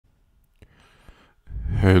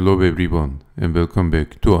Hello everyone and welcome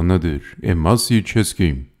back to another massive chess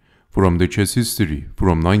game from the chess history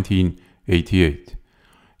from 1988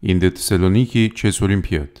 in the Thessaloniki Chess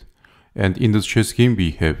Olympiad. And in this chess game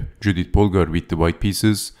we have Judit Polgar with the white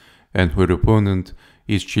pieces and her opponent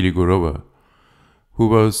is Chilingirova, who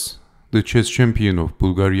was the chess champion of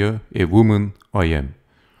Bulgaria, a woman I am.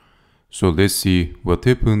 So let's see what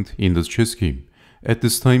happened in this chess game. At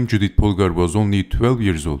this time Judit Polgar was only 12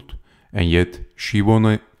 years old. And yet she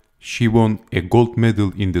won a gold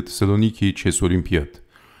medal in the Thessaloniki Chess Olympiad.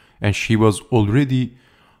 And she was already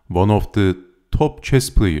one of the top chess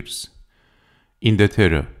players in that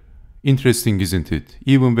era. Interesting, isn't it?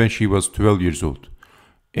 Even when she was 12 years old.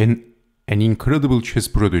 An incredible chess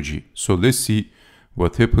prodigy. So let's see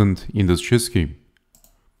what happened in this chess game.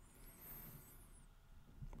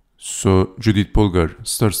 So Judit Polgar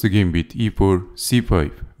starts the game with e4,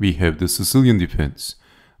 c5. We have the Sicilian defense.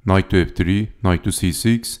 Knight to f3, knight to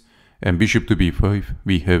c6, and bishop to b5.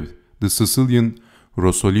 We have the Sicilian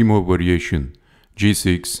Rossolimo variation.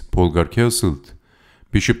 g6, Polgar castled.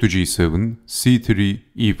 Bishop to g7, c3,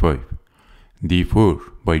 e5. d4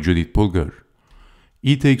 by Judit Polgar.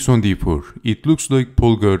 E takes on d4. It looks like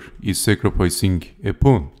Polgar is sacrificing a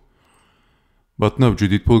pawn. But now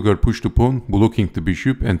Judit Polgar pushed the pawn, blocking the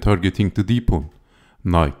bishop and targeting the d pawn.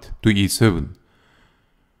 Knight to e7.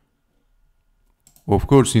 Of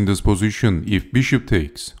course, in this position, if bishop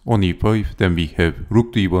takes on e5, then we have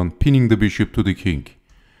rook to e1 pinning the bishop to the king.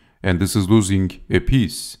 And this is losing a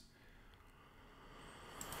piece.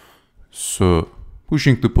 So,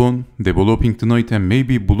 pushing the pawn, developing the knight and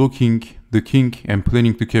maybe blocking the king and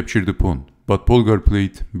planning to capture the pawn. But Polgar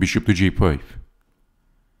played bishop to g5.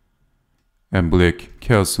 And black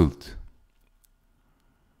castled.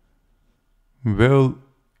 Well,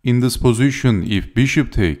 in this position, if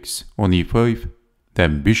bishop takes on e5,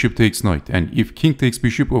 then bishop takes knight, and if king takes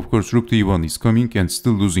bishop, of course rook to e1 is coming and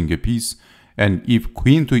still losing a piece. And if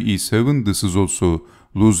queen to e7, this is also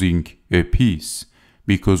losing a piece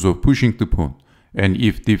because of pushing the pawn. And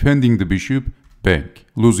if defending the bishop, bang,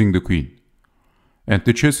 losing the queen. And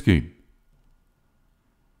the chess game.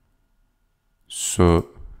 So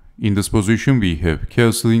in this position we have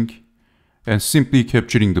castling and simply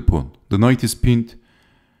capturing the pawn. The knight is pinned.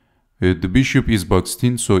 The bishop is boxed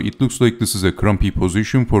in, so it looks like this is a crumpy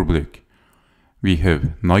position for black. We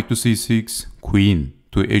have knight to c6, queen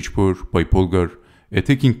to h4 by Polgar,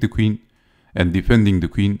 attacking the queen and defending the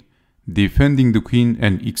queen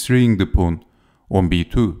and x-raying the pawn on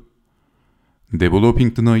b2,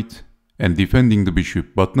 developing the knight and defending the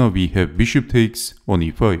bishop. But now we have bishop takes on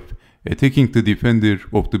e5, attacking the defender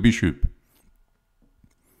of the bishop.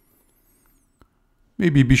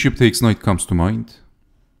 Maybe bishop takes knight comes to mind.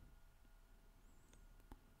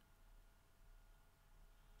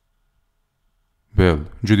 Well,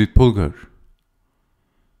 Judit Polgar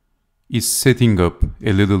is setting up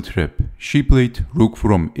a little trap. She played rook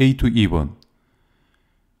from a to e1.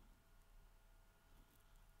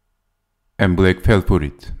 And black fell for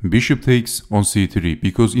it. Bishop takes on c3,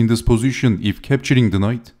 because in this position, if capturing the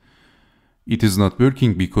knight, it is not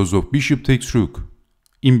working because of bishop takes rook,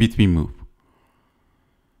 in between move.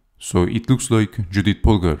 So it looks like Judit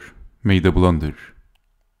Polgar made a blunder.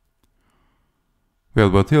 Well,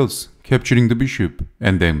 what else? Capturing the bishop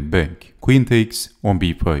and then bang, queen takes on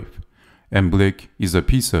b5 and black is a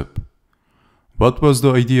piece up. What was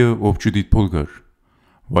the idea of Judit Polgar?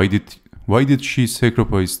 Why did she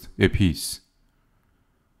sacrifice a piece?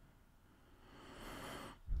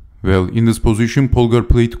 Well, in this position Polgar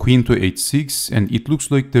played queen to h6 and it looks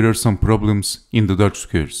like there are some problems in the dark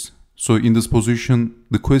squares. So in this position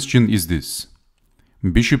the question is this: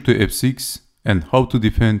 bishop to f6 and how to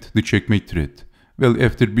defend the checkmate threat. Well,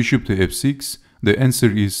 after bishop to f6, the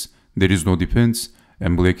answer is there is no defense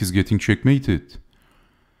and black is getting checkmated.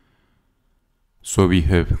 So we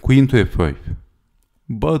have queen to f5.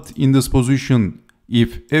 But in this position,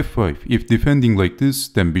 if f5, if defending like this,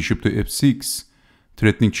 then bishop to f6,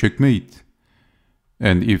 threatening checkmate.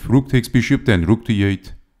 And if rook takes bishop, then rook to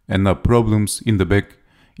e8, and now problems in the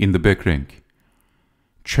back rank.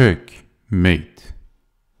 Checkmate.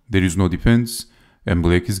 There is no defense and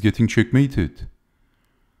black is getting checkmated.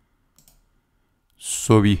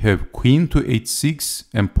 So we have queen to h6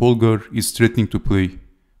 and Polgar is threatening to play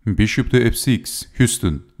bishop to f6.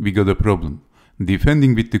 Houston, we got a problem.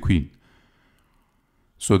 Defending with the queen.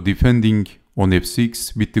 So defending on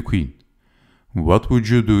f6 with the queen. What would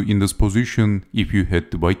you do in this position if you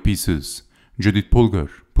had the white pieces? Judit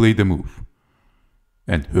Polgar played a move.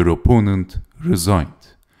 And her opponent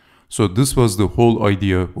resigned. So this was the whole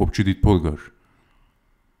idea of Judit Polgar.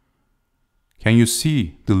 Can you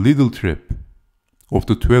see the little trap of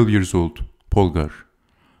the 12 years old Polgar.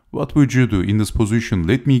 What would you do in this position?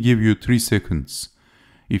 Let me give you 3 seconds.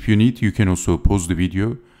 If you need, you can also pause the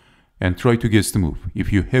video and try to guess the move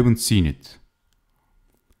if you haven't seen it.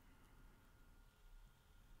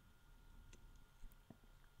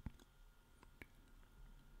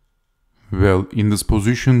 Well, in this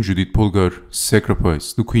position, Judit Polgar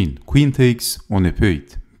sacrificed the queen. Queen takes on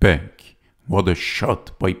f8. Bang. What a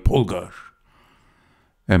shot by Polgar.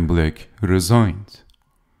 And black resigned,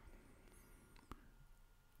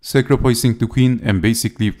 sacrificing the queen and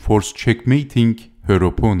basically force checkmating her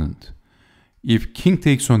opponent. If king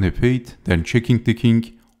takes on f8, then checking the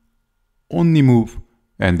king, only move,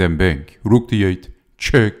 and then bang. Rook d8,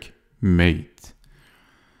 checkmate.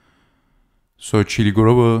 So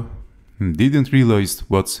Chilingirova didn't realize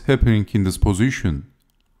what's happening in this position.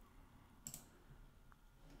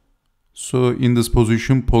 So in this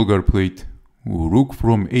position, Polgar played rook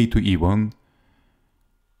from a to e1,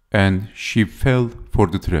 and she fell for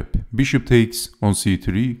the trap. Bishop takes on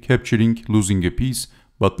c3, capturing, losing a piece,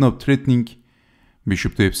 but now threatening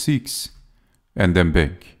bishop to f6, and then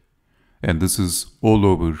bang. And this is all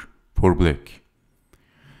over for black.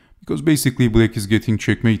 Because basically black is getting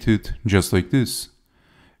checkmated just like this.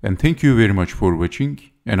 And thank you very much for watching,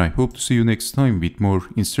 and I hope to see you next time with more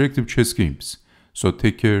instructive chess games. So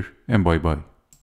take care and bye bye.